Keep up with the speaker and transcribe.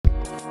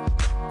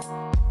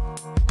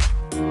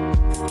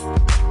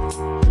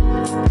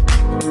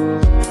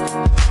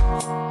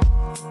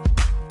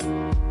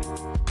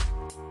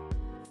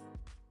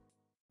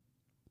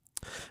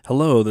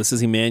Hello, this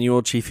is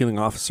Emmanuel, Chief Healing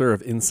Officer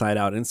of Inside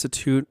Out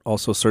Institute,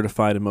 also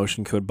certified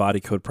emotion code,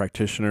 body code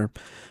practitioner.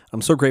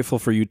 I'm so grateful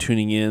for you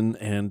tuning in,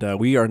 and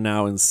we are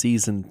now in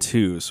season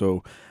 2.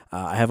 So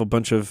I have a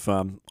bunch of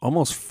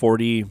almost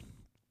 40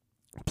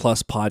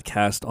 plus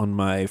podcasts on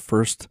my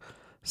first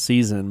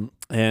season,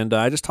 and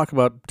I just talk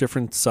about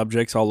different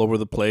subjects all over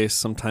the place.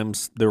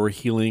 Sometimes there were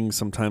healing,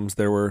 sometimes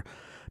there were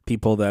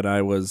people that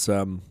I was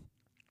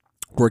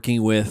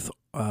working with,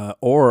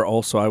 or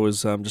also I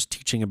was just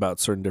teaching about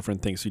certain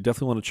different things. So you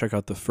definitely want to check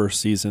out the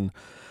first season,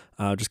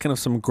 just kind of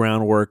some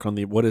groundwork on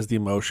what is the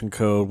emotion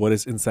code, what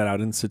is Inside Out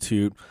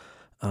Institute,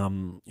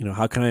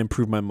 how can I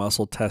improve my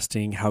muscle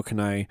testing, how can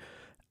I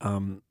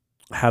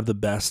have the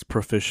best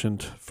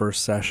proficient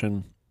first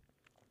session.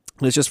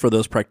 And it's just for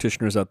those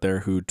practitioners out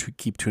there who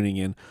keep tuning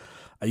in.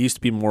 I used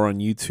to be more on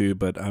YouTube,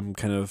 but I'm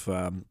kind of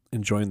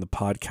enjoying the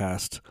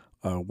podcast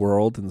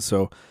world, and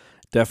so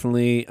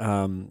definitely,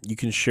 you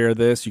can share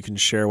this. You can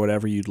share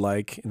whatever you'd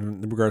like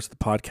in regards to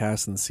the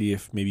podcast and see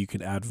if maybe you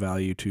can add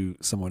value to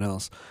someone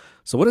else.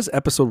 So what is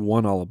episode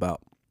 1 all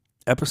about?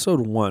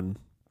 Episode 1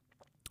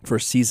 for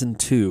season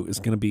 2 is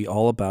going to be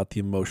all about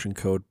the Emotion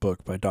Code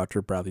book by Dr.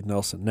 Bradley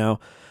Nelson. Now,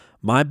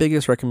 my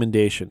biggest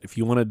recommendation, if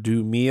you want to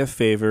do me a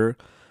favor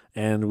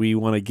and we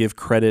want to give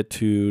credit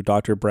to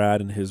Dr. Brad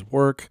and his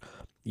work,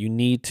 you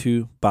need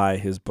to buy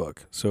his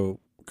book. So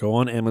go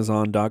on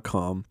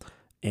Amazon.com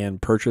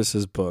and purchase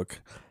his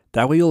book.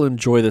 That way you'll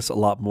enjoy this a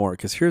lot more,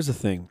 because here's the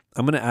thing.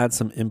 I'm going to add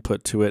some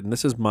input to it, and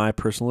this is my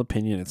personal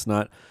opinion. It's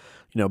not,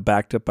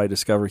 backed up by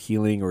Discover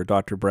Healing or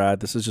Dr.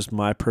 Brad. This is just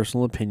my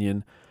personal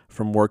opinion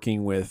from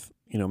working with,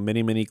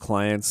 many, many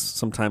clients,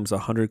 sometimes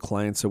 100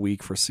 clients a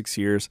week for 6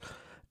 years.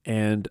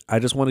 And I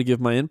just want to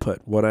give my input,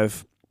 what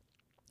I've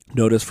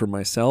noticed for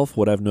myself,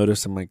 what I've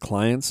noticed in my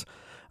clients,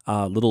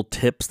 little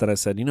tips that I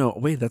said,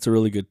 wait, that's a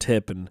really good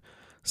tip, and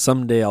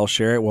someday I'll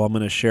share it. Well, I'm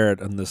going to share it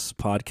on this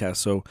podcast.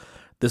 So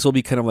this will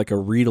be kind of like a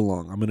read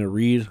along. I'm going to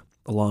read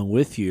along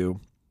with you.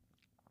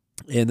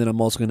 And then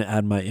I'm also going to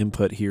add my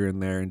input here and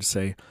there and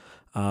say,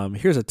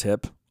 here's a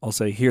tip. I'll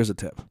say, here's a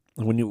tip.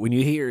 And when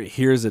you hear,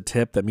 here's a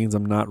tip, that means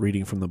I'm not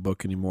reading from the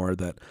book anymore,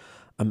 that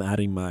I'm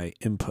adding my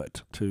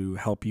input to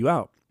help you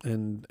out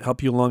and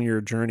help you along your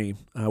journey.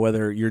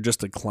 Whether you're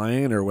just a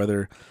client or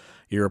whether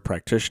you're a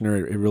practitioner,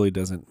 it really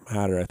doesn't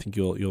matter. I think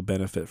you'll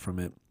benefit from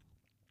it.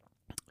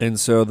 And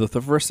so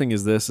the first thing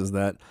is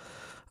that,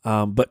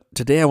 but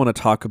today I want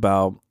to talk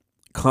about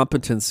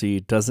competency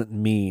doesn't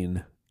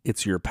mean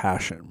it's your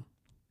passion.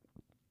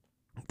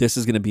 This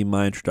is going to be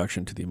my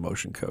introduction to the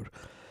emotion code.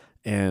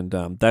 And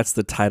that's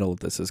the title of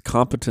this, is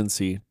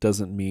competency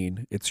doesn't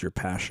mean it's your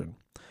passion.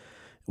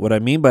 What I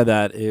mean by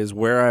that is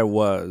where I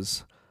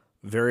was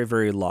very,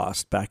 very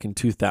lost back in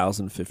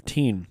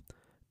 2015,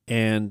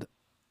 and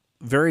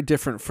very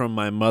different from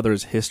my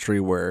mother's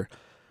history, where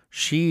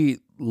she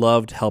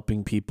loved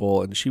helping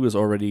people, and she was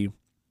already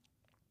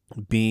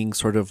being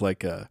sort of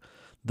like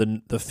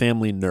the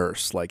family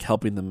nurse, like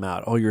helping them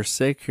out. Oh, you're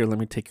sick? Here, let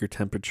me take your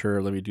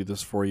temperature. Let me do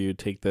this for you.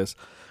 Take this.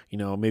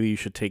 Maybe you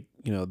should take,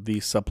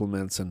 these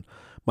supplements. And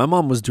my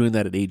mom was doing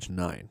that at age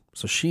 9.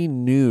 So she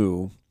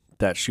knew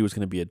that she was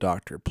going to be a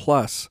doctor.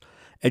 Plus,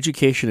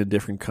 education in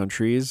different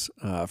countries,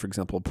 for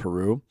example,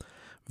 Peru,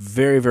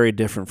 very, very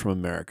different from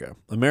America.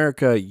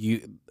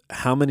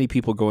 How many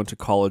people go into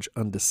college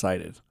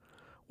undecided?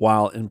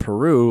 While in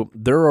Peru,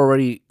 they're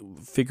already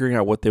figuring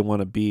out what they want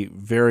to be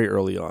very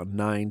early on,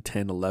 9,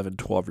 10, 11,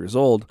 12 years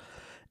old.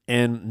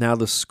 And now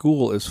the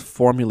school is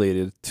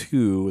formulated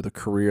to the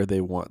career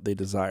they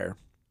desire.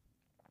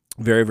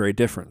 Very, very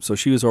different. So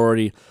she was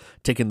already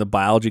taking the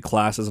biology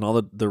classes and all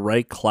the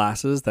right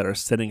classes that are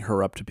setting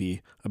her up to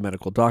be a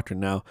medical doctor.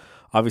 Now,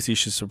 obviously,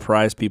 she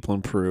surprised people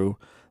in Peru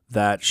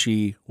that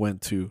she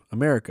went to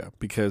America,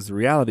 because the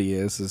reality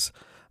is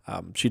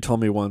she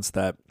told me once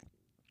that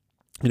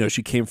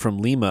she came from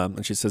Lima,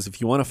 and she says, if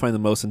you want to find the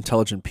most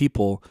intelligent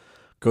people,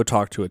 go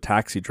talk to a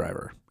taxi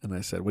driver. And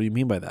I said, what do you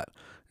mean by that?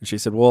 And she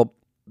said, well,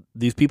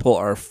 these people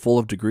are full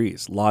of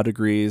degrees, law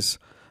degrees,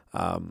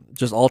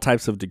 just all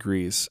types of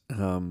degrees.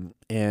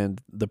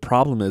 And the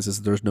problem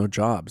is there's no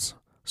jobs.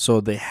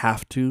 So they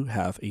have to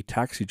have a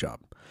taxi job.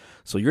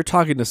 So you're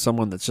talking to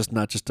someone that's just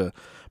not just a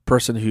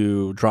person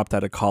who dropped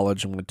out of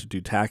college and went to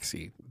do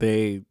taxi.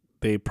 They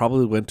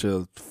probably went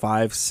to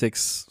 5,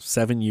 6,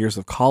 7 years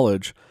of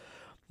college,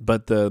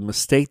 but the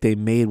mistake they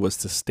made was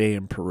to stay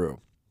in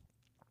Peru.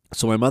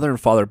 So my mother and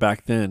father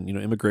back then,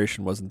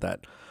 immigration wasn't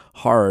that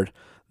hard.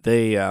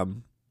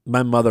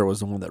 My mother was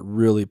the one that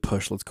really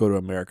pushed, let's go to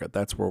America.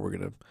 That's where we're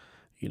going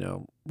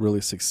to,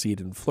 really succeed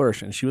and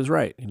flourish. And she was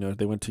right.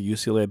 They went to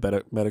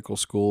UCLA Medical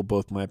School,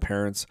 both my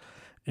parents,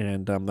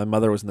 and my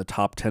mother was in the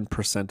top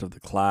 10% of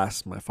the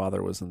class. My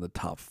father was in the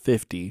top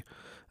 50.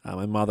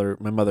 My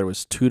mother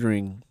was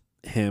tutoring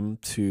him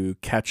to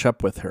catch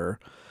up with her.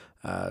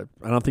 I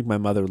don't think my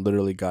mother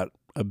literally got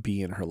a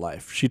B in her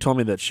life. She told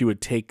me that she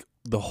would take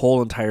the whole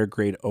entire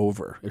grade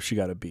over if she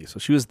got a B. So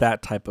she was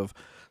that type of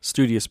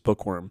studious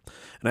bookworm.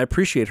 And I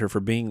appreciate her for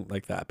being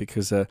like that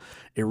because it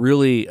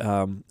really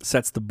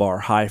sets the bar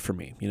high for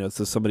me.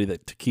 So somebody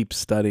that to keep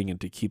studying and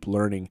to keep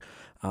learning,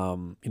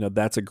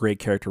 that's a great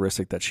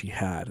characteristic that she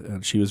had.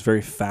 And she was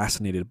very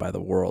fascinated by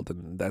the world.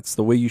 And that's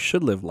the way you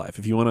should live life.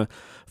 If you want to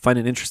find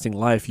an interesting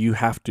life, you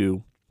have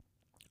to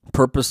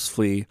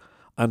purposefully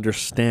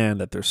understand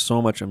that there's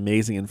so much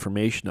amazing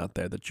information out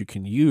there that you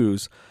can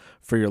use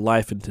for your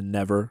life and to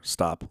never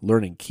stop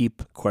learning.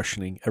 Keep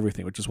questioning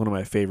everything, which is one of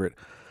my favorite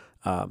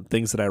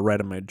things that I write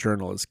in my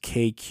journal is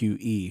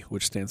KQE,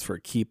 which stands for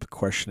keep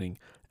questioning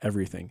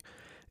everything.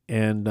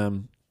 And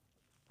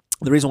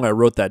the reason why I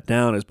wrote that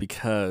down is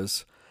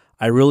because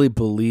I really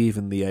believe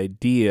in the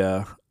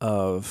idea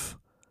of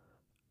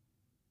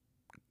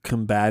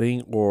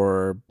combating,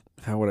 or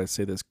how would I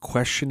say this,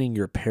 questioning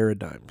your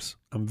paradigms.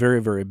 I'm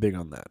very, very big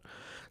on that.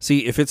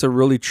 See, if it's a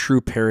really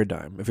true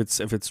paradigm, if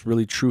it's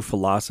really true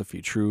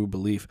philosophy, true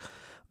belief,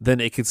 then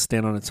it could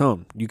stand on its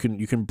own. You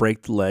can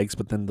break the legs,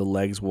 but then the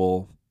legs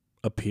will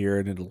appear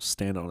and it'll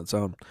stand on its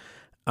own.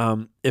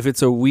 If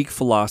it's a weak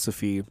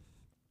philosophy,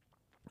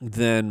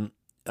 then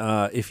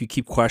if you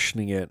keep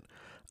questioning it,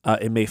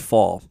 it may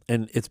fall.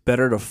 And it's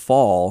better to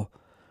fall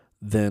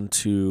than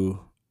to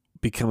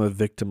become a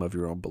victim of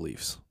your own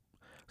beliefs.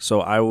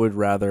 So I would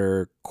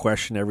rather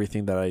question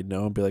everything that I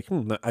know and be like,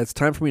 it's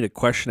time for me to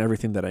question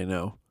everything that I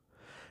know.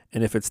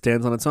 And if it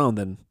stands on its own,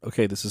 then,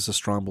 okay, this is a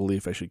strong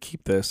belief. I should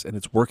keep this, and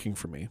it's working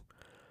for me.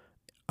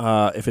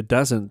 If it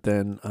doesn't,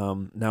 then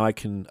now I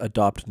can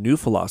adopt new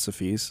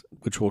philosophies,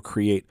 which will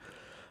create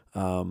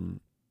which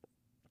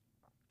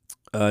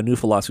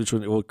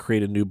will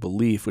create a new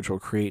belief, which will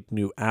create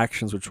new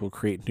actions, which will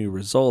create new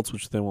results,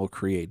 which then will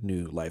create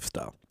new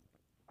lifestyle.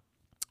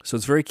 So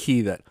it's very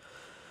key that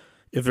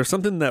if there's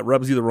something that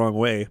rubs you the wrong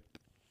way,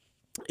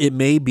 it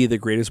may be the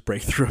greatest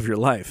breakthrough of your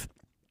life.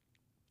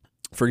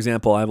 For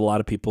example, I have a lot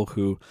of people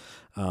who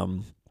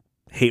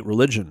hate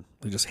religion.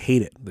 They just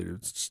hate it. They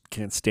just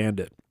can't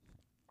stand it.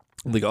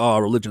 And they go, oh,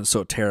 religion's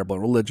so terrible.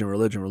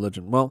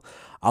 Religion. Well,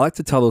 I like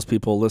to tell those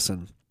people,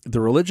 listen,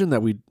 the religion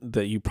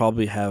that you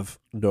probably have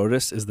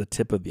noticed is the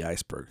tip of the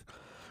iceberg.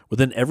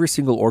 Within every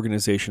single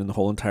organization in the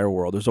whole entire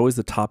world, there's always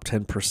the top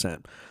 10%.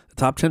 The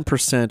top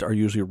 10% are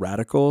usually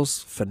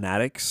radicals,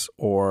 fanatics,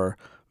 or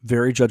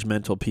very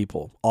judgmental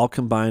people, all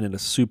combined in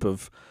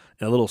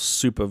a little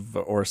soup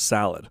or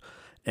salad.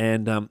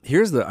 And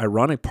here's the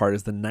ironic part: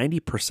 is the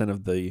 90%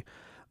 of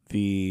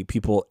the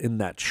people in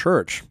that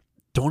church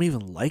don't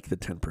even like the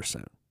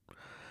 10%.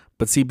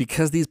 But see,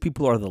 because these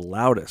people are the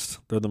loudest,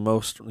 they're the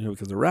most,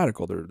 because they're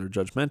radical, they're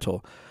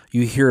judgmental,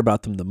 you hear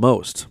about them the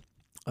most.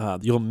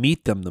 You'll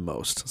meet them the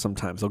most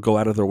sometimes. They'll go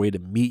out of their way to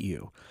meet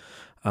you.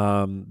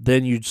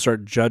 Then you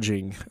start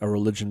judging a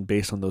religion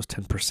based on those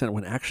 10%,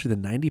 when actually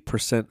the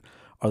 90%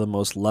 are the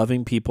most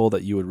loving people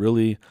that you would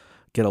really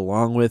get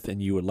along with,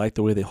 and you would like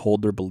the way they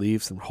hold their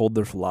beliefs and hold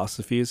their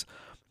philosophies.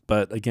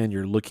 But again,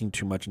 you're looking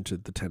too much into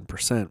the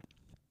 10%.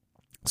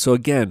 So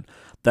again,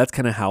 that's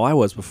kind of how I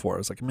was before. I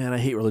was like, man, I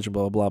hate religion,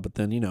 blah, blah, blah. But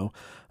then,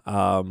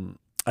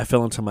 I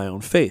fell into my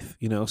own faith,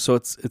 So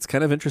it's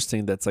kind of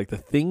interesting. That's like the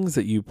things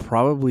that you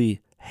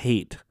probably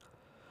hate,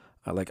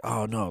 like,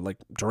 oh no, like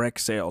direct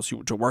sales,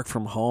 to work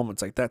from home.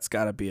 It's like, that's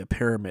gotta be a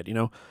pyramid,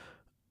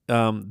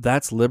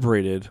 that's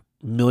liberated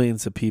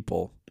millions of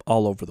people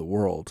all over the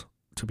world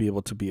to be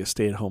able to be a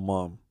stay-at-home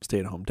mom,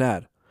 stay-at-home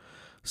dad.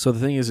 So the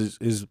thing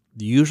is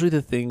usually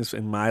the things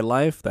in my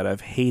life that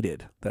I've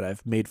hated, that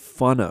I've made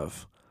fun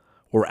of,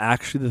 were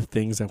actually the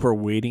things that were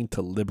waiting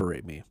to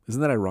liberate me.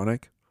 Isn't that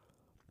ironic?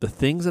 The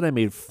things that I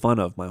made fun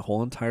of my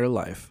whole entire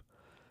life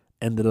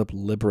ended up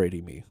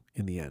liberating me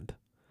in the end.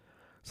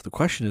 So the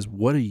question is,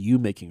 what are you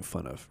making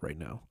fun of right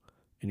now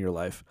in your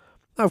life?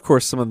 Now, of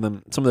course, some of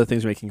the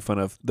things you're making fun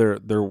of,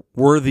 they're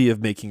worthy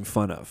of making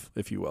fun of,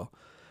 if you will.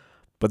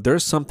 But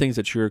there's some things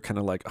that you're kind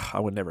of like, oh, I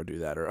would never do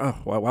that, or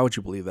oh, why would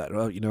you believe that?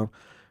 Well,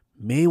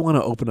 may want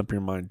to open up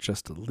your mind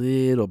just a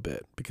little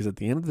bit, because at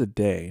the end of the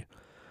day,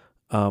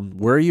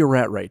 where you're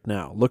at right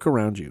now, look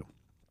around you.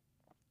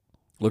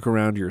 Look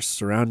around your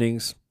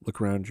surroundings,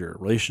 look around your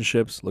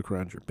relationships, look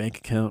around your bank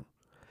account.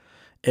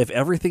 If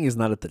everything is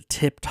not at the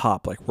tip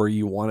top, like where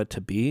you want it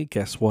to be,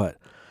 guess what?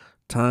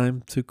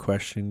 Time to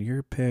question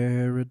your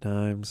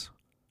paradigms.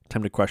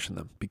 Time to question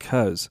them,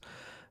 because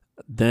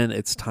then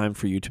it's time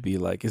for you to be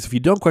like, if you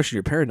don't question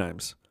your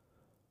paradigms,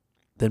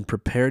 then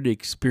prepare to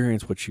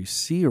experience what you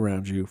see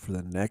around you for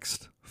the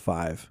next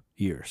 5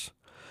 years.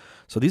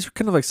 So these are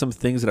kind of like some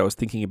things that I was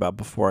thinking about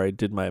before I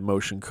did my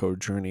emotion code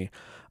journey.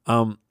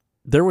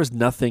 There was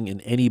nothing in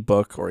any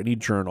book or any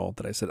journal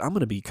that I said, I'm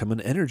going to become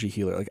an energy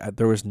healer.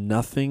 There was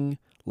nothing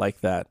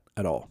like that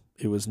at all.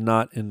 It was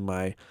nothing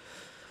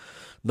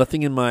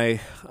in my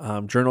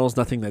journals,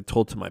 nothing that I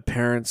told to my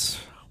parents.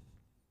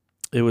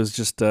 It was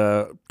just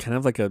kind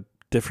of like a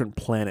different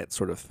planet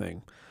sort of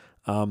thing.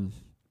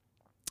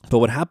 But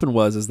what happened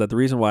is that the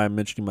reason why I'm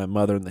mentioning my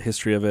mother and the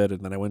history of it,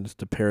 and then I went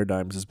into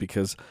paradigms, is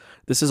because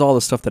this is all the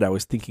stuff that I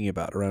was thinking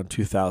about around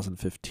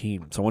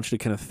 2015. So I want you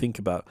to kind of think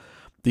about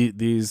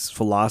these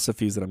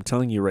philosophies that I'm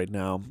telling you right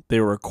now, they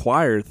were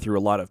acquired through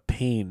a lot of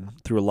pain,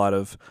 through a lot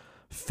of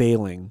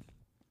failing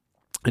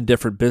in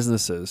different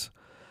businesses.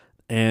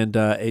 And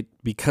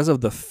because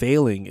of the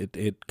failing,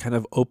 it kind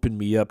of opened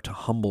me up to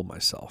humble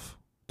myself,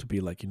 to be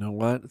like, you know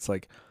what? It's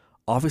like,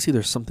 obviously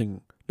there's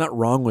something not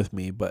wrong with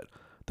me, but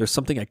there's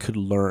something I could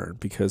learn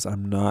because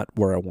I'm not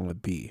where I want to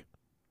be.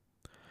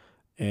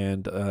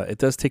 And it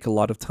does take a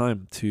lot of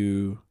time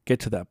to get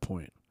to that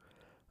point.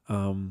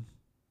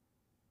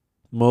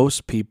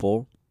 Most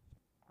people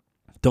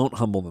don't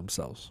humble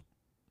themselves.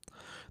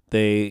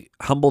 They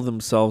humble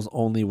themselves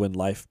only when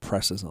life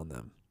presses on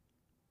them.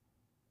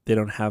 They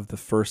don't have the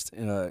first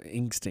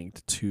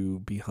instinct to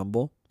be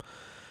humble.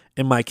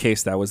 In my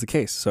case, that was the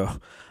case. So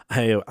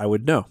I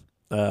would know.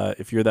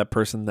 If you're that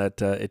person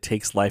that it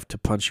takes life to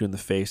punch you in the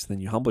face, then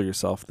you humble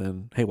yourself,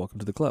 then, hey, welcome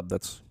to the club.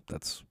 That's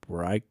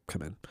where I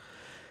come in.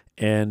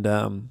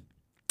 And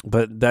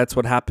but that's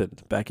what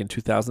happened. Back in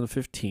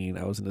 2015,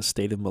 I was in a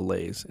state of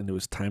malaise, and it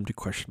was time to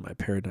question my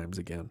paradigms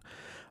again.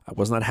 I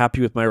was not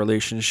happy with my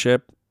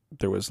relationship.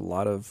 There was a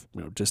lot of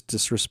just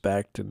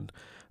disrespect, and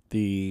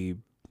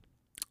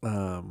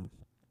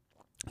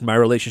my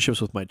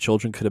relationships with my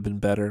children could have been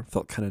better.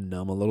 Felt kind of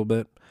numb a little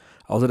bit.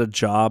 I was at a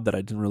job that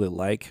I didn't really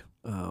like.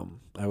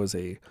 I was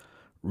a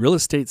real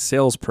estate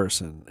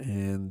salesperson,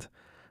 and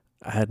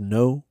I had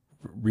no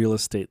real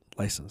estate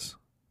license.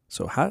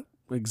 So how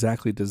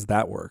exactly does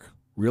that work?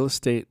 Real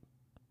estate,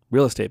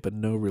 but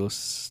no real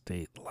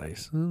estate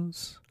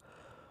license?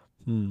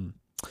 Doesn't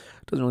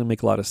really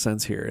make a lot of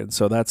sense here. And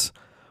so that's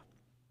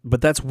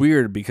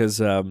weird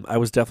because I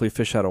was definitely a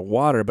fish out of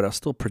water, but I was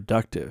still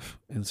productive.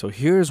 And so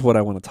here's what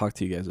I want to talk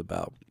to you guys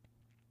about,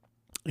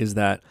 is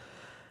that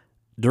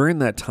during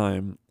that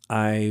time,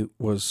 I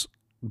was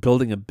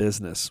building a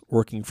business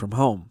working from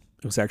home.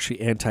 It was actually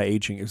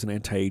anti-aging. It was an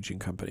anti-aging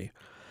company.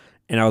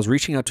 And I was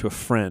reaching out to a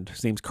friend.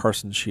 His name's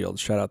Carson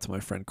Shields. Shout out to my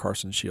friend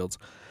Carson Shields.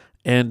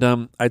 And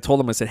I told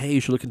him, I said, hey,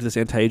 you should look into this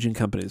anti-aging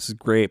company. This is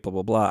great, blah,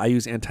 blah, blah. I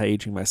use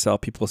anti-aging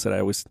myself. People said I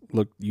always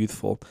look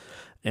youthful.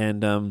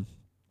 And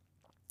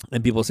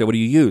people say, what do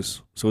you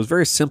use? So it was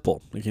very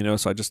simple,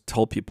 so I just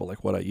told people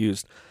what I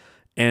used.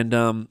 And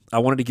I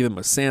wanted to give him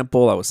a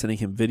sample. I was sending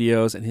him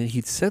videos, and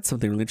he said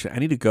something really interesting. I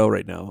need to go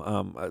right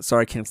now.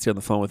 Sorry I can't stay on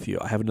the phone with you.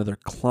 I have another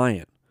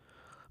client.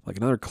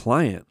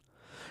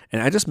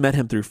 And I just met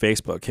him through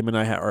Facebook. Him and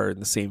I are in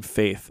the same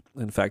faith.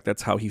 In fact,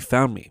 that's how he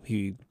found me.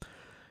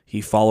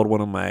 He followed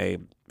one of my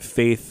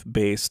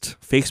faith-based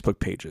Facebook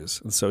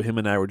pages. And so him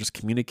and I were just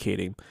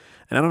communicating.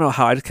 And I don't know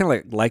how, I just kind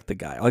of like the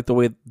guy. I like the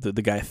way the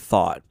guy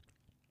thought.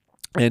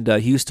 And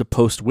he used to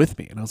post with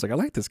me. And I was like, I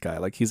like this guy.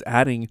 He's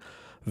adding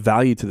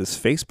value to this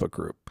Facebook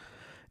group.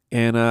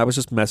 And I was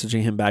just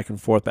messaging him back and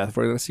forth. And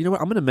I said, you know what?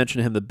 I'm going to mention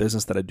to him the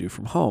business that I do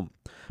from home.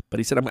 But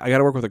he said, I got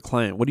to work with a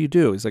client. What do you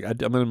do? He's like,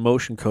 I'm an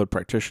emotion code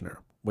practitioner.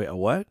 Wait, a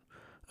what?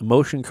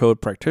 Emotion code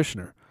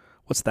practitioner.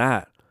 What's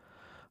that?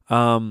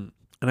 And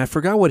I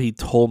forgot what he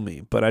told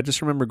me, but I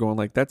just remember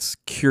going that's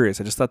curious.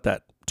 I just thought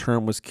that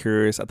term was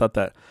curious. I thought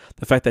that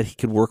the fact that he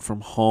could work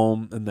from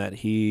home and that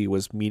he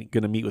was going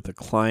to meet with a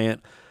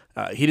client.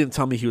 He didn't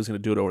tell me he was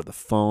going to do it over the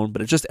phone,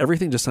 but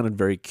everything just sounded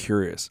very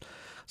curious.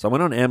 So I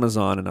went on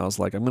Amazon and I was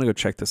like, I'm going to go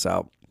check this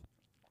out.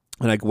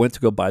 And I went to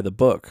go buy the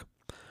book.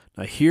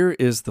 Now here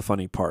is the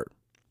funny part,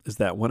 is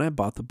that when I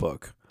bought the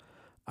book,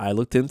 I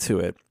looked into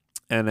it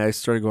and I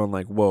started going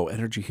whoa,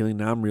 energy healing.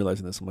 Now I'm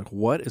realizing this. I'm like,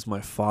 what is my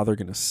father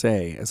going to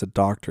say as a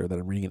doctor that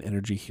I'm reading an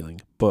energy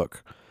healing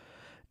book?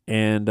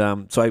 And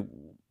so I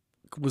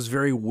was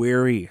very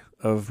wary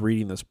of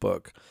reading this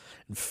book.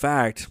 In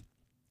fact,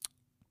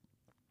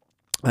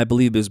 I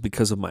believe it was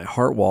because of my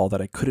heart wall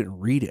that I couldn't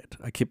read it.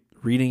 I kept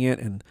reading it,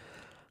 and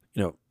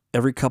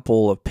every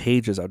couple of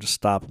pages I would just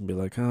stop and be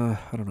like, I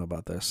don't know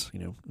about this,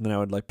 and then I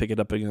would pick it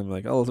up again and be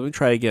like, let me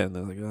try again.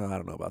 And then I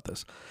don't know about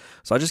this.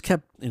 So I just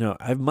kept,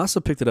 I must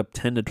have picked it up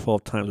 10 to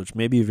 12 times, which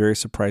may be very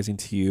surprising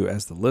to you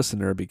as the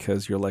listener,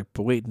 because you're like,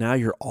 but wait, now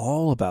you're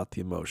all about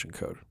the emotion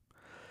code.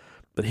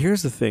 But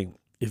here's the thing.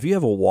 If you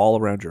have a wall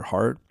around your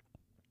heart,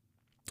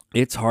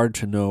 it's hard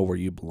to know where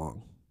you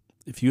belong.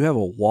 If you have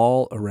a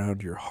wall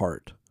around your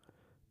heart,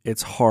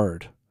 it's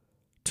hard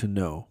to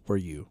know where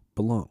you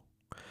belong.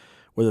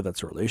 Whether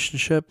that's a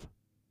relationship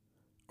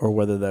or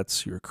whether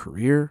that's your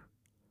career.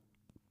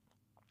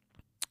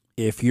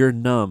 If you're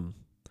numb,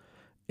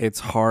 it's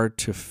hard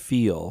to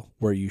feel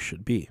where you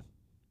should be.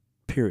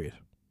 Period.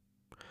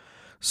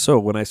 So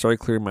when I started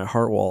clearing my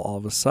heart wall, all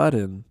of a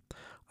sudden,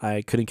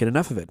 I couldn't get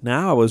enough of it.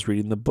 Now I was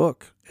reading the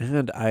book,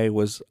 and I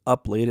was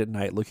up late at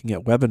night looking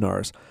at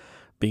webinars,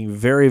 being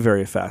very,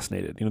 very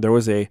fascinated. There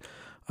was a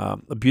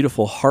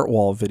beautiful heart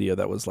wall video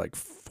that was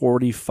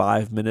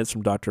 45 minutes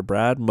from Dr.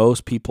 Brad.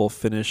 Most people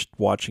finished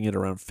watching it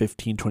around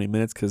 15, 20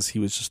 minutes because he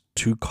was just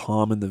too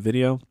calm in the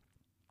video.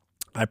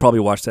 I probably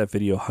watched that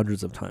video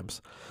hundreds of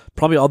times.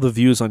 Probably all the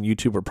views on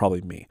YouTube were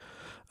probably me.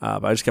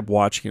 But I just kept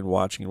watching and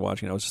watching and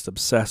watching. I was just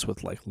obsessed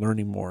with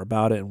learning more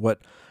about it and what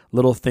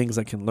little things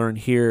I can learn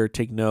here,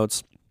 take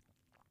notes.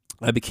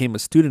 I became a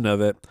student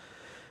of it.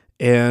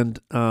 And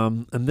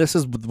this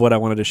is what I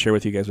wanted to share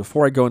with you guys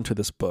before I go into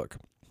this book.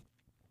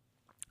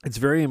 It's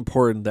very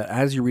important that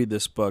as you read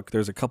this book,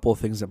 there's a couple of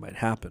things that might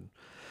happen.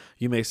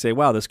 You may say,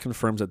 wow, this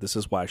confirms that this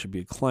is why I should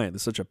be a client.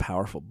 This is such a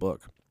powerful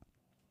book.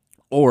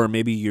 Or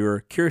maybe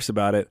you're curious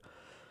about it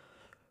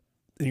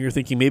and you're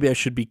thinking, maybe I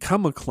should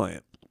become a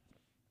client.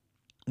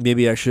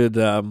 Maybe I should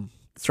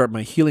start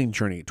my healing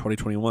journey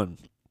 2021.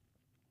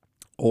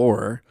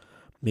 Or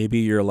maybe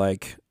you're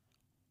like,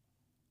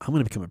 I'm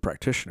going to become a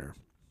practitioner,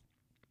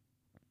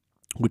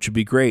 which would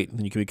be great.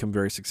 And you can become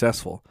very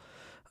successful.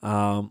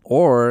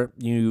 Or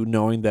you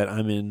knowing that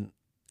I'm in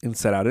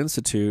Inside Out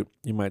Institute,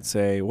 you might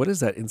say, what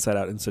is that Inside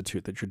Out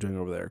Institute that you're doing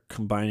over there?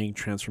 Combining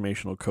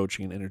transformational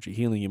coaching and energy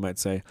healing. You might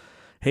say,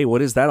 hey,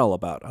 what is that all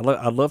about?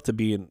 I'd love to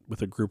be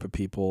with a group of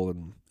people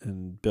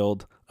and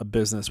build a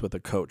business with a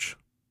coach.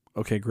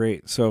 Okay,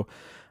 great. So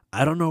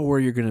I don't know where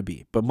you're going to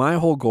be, but my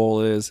whole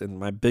goal is, and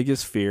my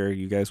biggest fear,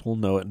 you guys will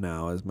know it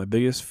now, is my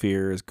biggest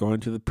fear is going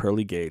to the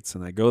pearly gates.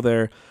 And I go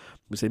there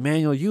and say,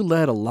 Manuel, you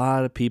led a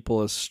lot of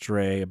people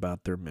astray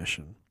about their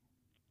mission.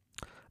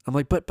 I'm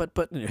like,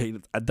 but hey,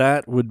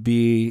 that would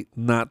be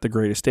not the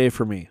greatest day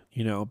for me,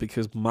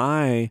 because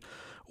my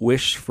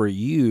wish for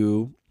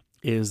you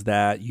is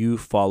that you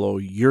follow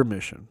your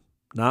mission,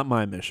 not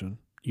my mission.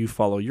 You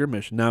follow your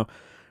mission. Now,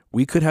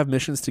 we could have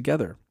missions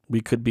together.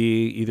 We could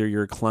be either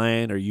your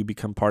client or you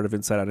become part of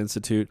Inside Out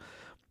Institute.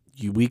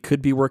 We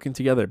could be working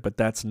together, but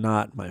that's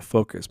not my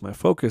focus. My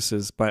focus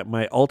is,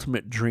 my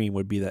ultimate dream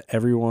would be that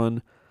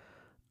everyone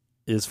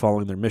is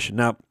following their mission.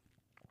 Now,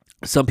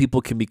 some people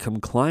can become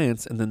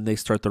clients and then they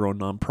start their own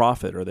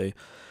nonprofit or they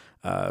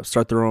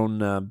start their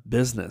own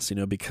business,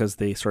 because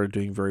they started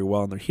doing very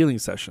well in their healing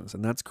sessions.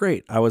 And that's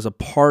great. I was a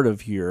part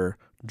of your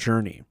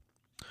journey.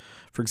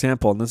 For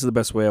example, and this is the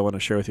best way I want to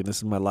share with you, and this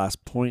is my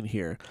last point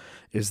here,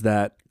 is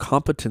that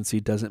competency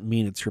doesn't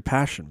mean it's your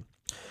passion.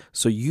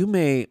 So you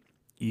may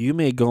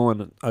go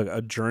on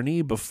a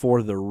journey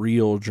before the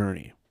real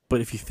journey.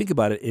 But if you think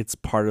about it, it's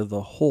part of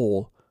the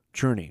whole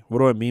journey. What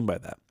do I mean by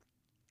that?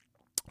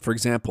 For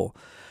example,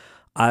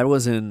 I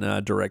was in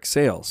direct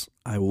sales.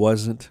 I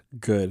wasn't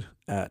good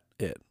at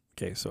it.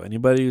 Okay, so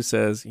anybody who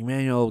says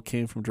Emmanuel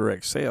came from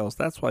direct sales,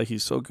 that's why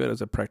he's so good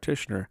as a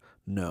practitioner.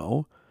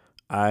 No,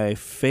 I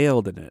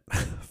failed in it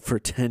for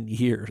 10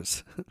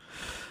 years.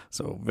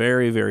 So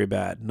very, very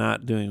bad,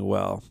 not doing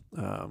well.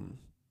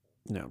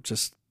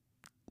 Just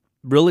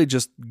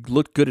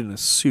looked good in a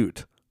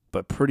suit,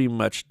 but pretty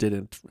much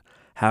didn't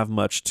have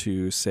much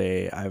to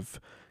say I've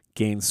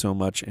gained so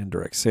much in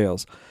direct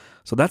sales.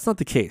 So that's not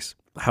the case.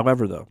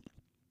 However, though,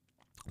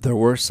 there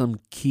were some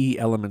key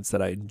elements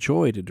that I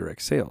enjoyed in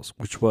direct sales,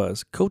 which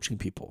was coaching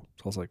people.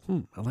 So I was like,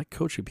 I like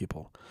coaching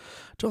people.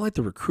 Don't like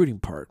the recruiting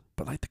part,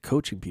 but I like the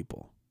coaching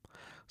people.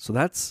 So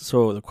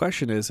the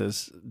question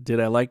is, did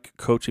I like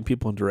coaching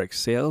people in direct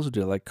sales or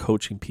did I like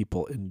coaching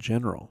people in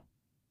general?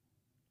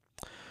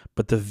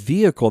 But the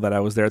vehicle that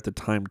I was there at the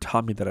time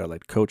taught me that I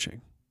liked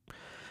coaching.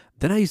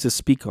 Then I used to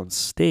speak on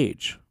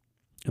stage,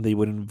 and they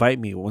would invite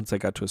me once I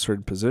got to a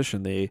certain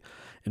position. They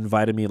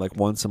invited me like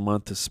once a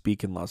month to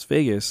speak in Las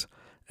Vegas,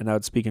 and I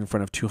would speak in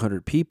front of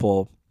 200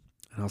 people.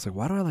 And I was like,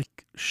 why do I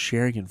like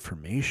sharing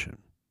information?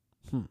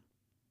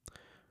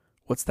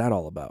 What's that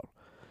all about?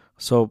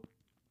 So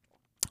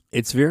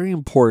it's very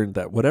important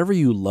that whatever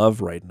you love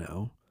right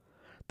now,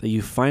 that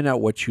you find out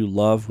what you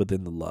love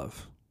within the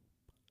love.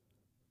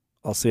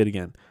 I'll say it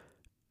again.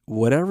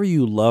 Whatever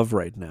you love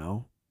right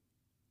now,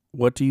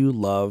 what do you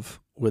love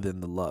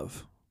within the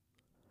love?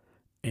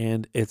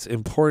 And it's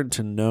important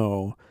to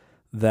know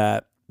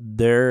that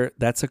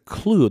that's a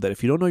clue that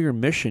if you don't know your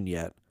mission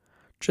yet,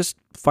 just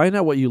find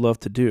out what you love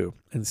to do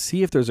and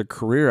see if there's a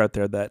career out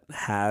there that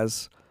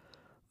has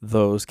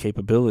those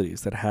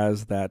capabilities, that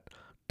has that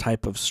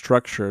type of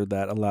structure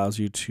that allows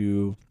you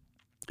to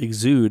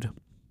exude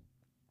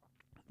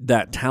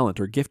that talent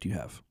or gift you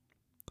have.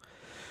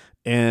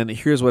 And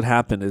here's what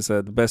happened is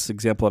the best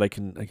example that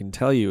I can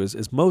tell you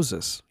is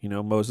Moses.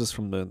 Moses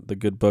from the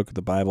good book of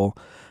the Bible.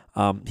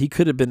 He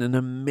could have been an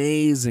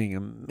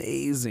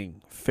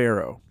amazing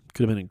Pharaoh.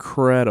 Could have been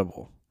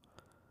incredible.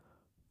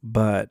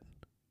 But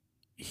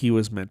he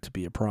was meant to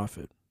be a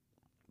prophet.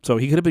 So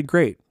he could have been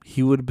great.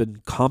 He would have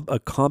been a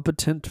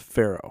competent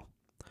Pharaoh.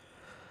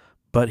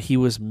 But he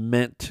was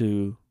meant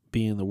to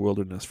be in the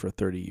wilderness for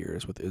 30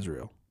 years with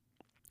Israel.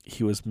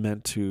 He was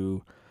meant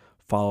to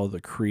follow the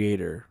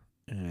Creator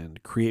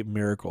and create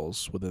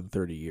miracles within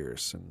 30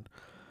 years and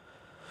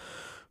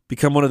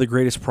become one of the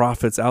greatest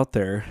prophets out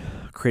there,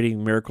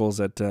 creating miracles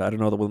that I don't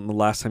know when the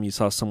last time you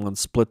saw someone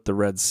split the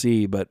Red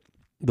Sea, but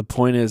the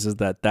point is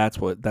that that's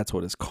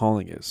what his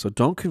calling is. So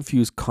don't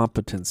confuse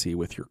competency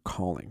with your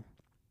calling.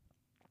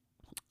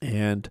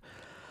 And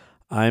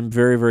I'm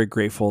very, very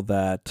grateful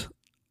that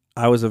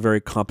I was a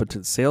very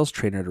competent sales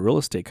trainer at a real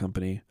estate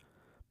company,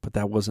 but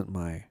that wasn't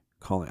my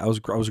calling. I was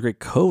a great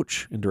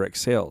coach in direct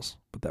sales,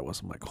 but that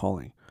wasn't my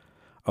calling.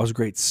 I was a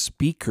great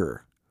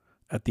speaker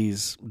at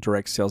these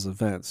direct sales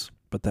events,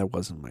 but that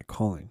wasn't my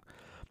calling.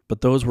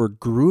 But those were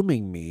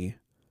grooming me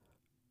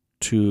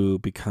to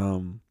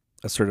become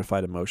a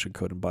certified emotion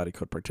code and body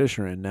code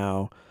practitioner, and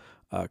now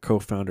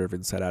co-founder of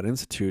Inside Out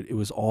Institute, it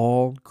was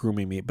all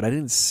grooming me, but I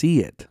didn't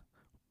see it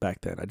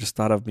back then. I just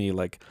thought of me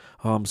like,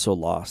 oh, I'm so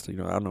lost. I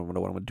don't know what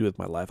I'm going to do with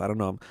my life. I don't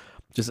know.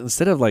 Just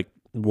instead of like,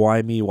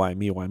 why me, why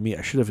me, why me?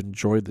 I should have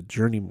enjoyed the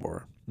journey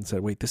more and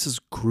said, wait, this is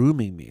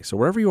grooming me. So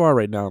wherever you are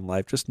right now in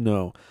life, just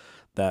know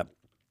that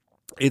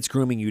it's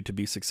grooming you to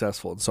be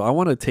successful. And so I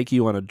want to take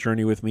you on a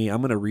journey with me.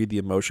 I'm going to read the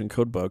Emotion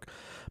Code book,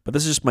 but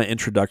this is just my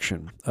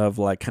introduction of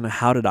like kind of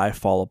how did I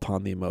fall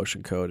upon the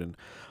Emotion Code. And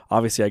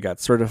obviously I got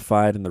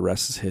certified and the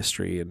rest is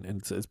history. And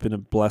it's been a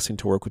blessing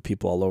to work with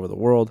people all over the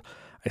world.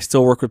 I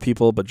still work with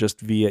people, but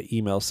just via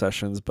email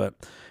sessions. But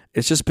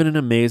it's just been an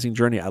amazing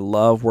journey. I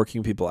love working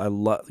with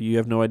people. You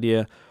have no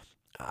idea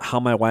how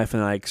my wife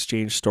and I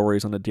exchange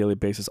stories on a daily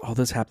basis. Oh,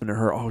 this happened to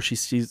her. Oh, she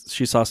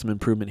saw some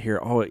improvement here.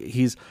 Oh,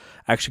 he's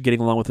actually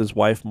getting along with his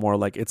wife more.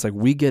 Like, it's like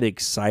we get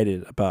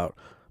excited about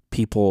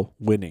people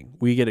winning.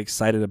 We get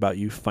excited about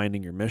you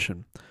finding your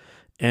mission.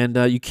 And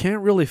you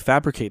can't really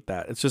fabricate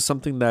that. It's just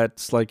something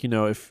that's like,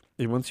 if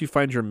once you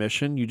find your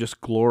mission, you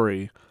just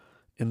glory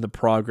in the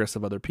progress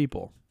of other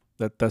people.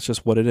 That's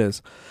just what it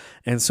is.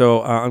 And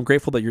so I'm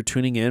grateful that you're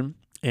tuning in.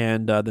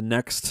 And the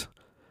next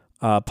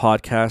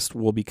podcast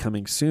will be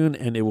coming soon,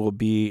 and it will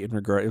be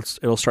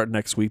it'll start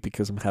next week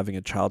because I'm having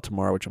a child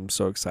tomorrow, which I'm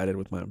so excited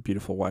with my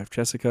beautiful wife,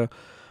 Jessica.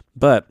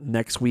 But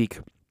next week,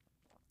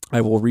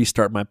 I will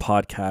restart my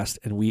podcast,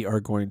 and we are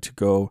going to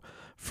go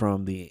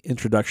from the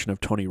introduction of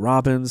Tony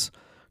Robbins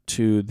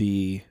to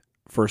the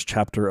first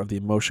chapter of the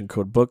Emotion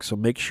Code book. So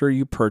make sure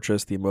you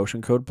purchase the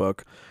Emotion Code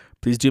book.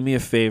 Please do me a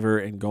favor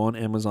and go on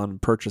Amazon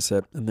and purchase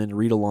it and then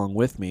read along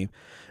with me. And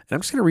I'm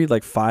just going to read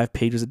like 5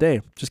 pages a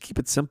day. Just keep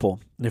it simple.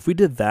 And if we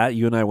did that,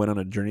 you and I went on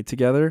a journey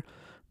together,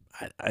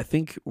 I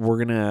think I'm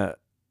going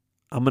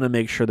to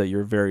make sure that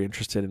you're very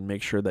interested and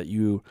make sure that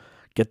you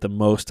get the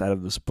most out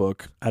of this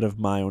book, out of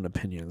my own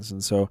opinions.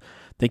 And so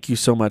thank you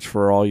so much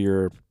for all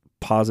your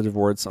positive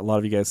words. A lot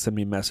of you guys send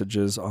me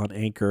messages on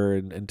Anchor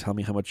and tell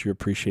me how much you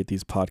appreciate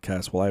these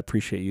podcasts. Well, I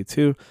appreciate you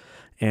too.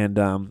 And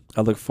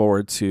I look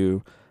forward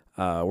to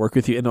work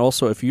with you. And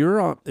also, if you're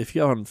on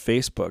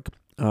Facebook,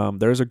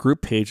 there's a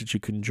group page that you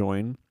can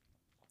join.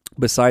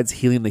 Besides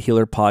Healing the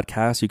Healer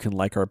podcast, you can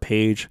like our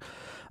page.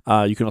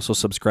 You can also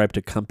subscribe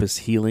to Compass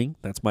Healing.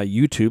 That's my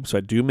YouTube. So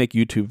I do make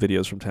YouTube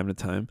videos from time to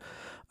time.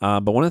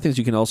 But one of the things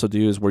you can also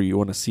do is where you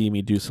want to see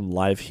me do some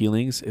live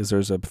healings is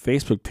there's a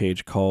Facebook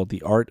page called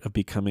The Art of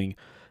Becoming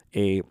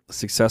a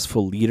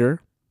Successful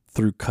Leader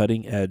Through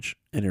Cutting Edge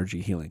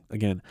Energy Healing.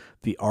 Again,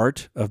 the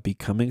art of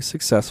becoming a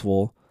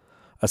successful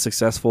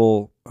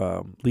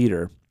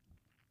leader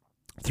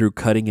through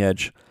cutting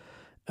edge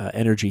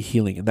energy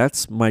healing. And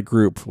that's my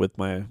group with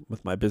my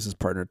business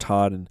partner,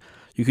 Todd. And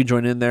you can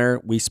join in there.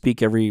 We speak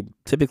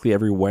typically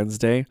every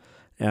Wednesday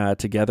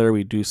together.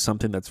 We do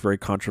something that's very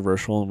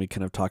controversial and we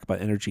kind of talk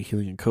about energy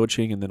healing and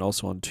coaching. And then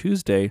also on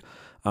Tuesday,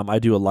 I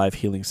do a live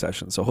healing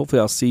session. So hopefully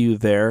I'll see you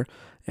there.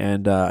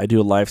 And I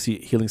do a live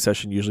healing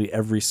session usually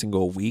every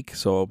single week.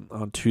 So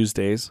on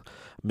Tuesdays,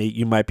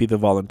 you might be the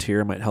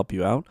volunteer, might help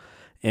you out.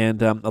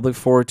 And I look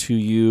forward to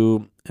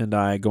you and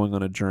I going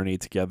on a journey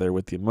together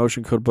with the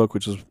Emotion Code book,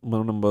 which is one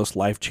of the most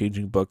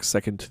life-changing books,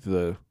 second to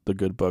the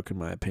good book, in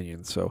my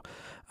opinion. So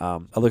I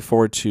look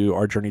forward to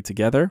our journey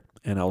together,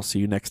 and I'll see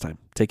you next time.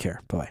 Take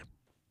care. Bye-bye.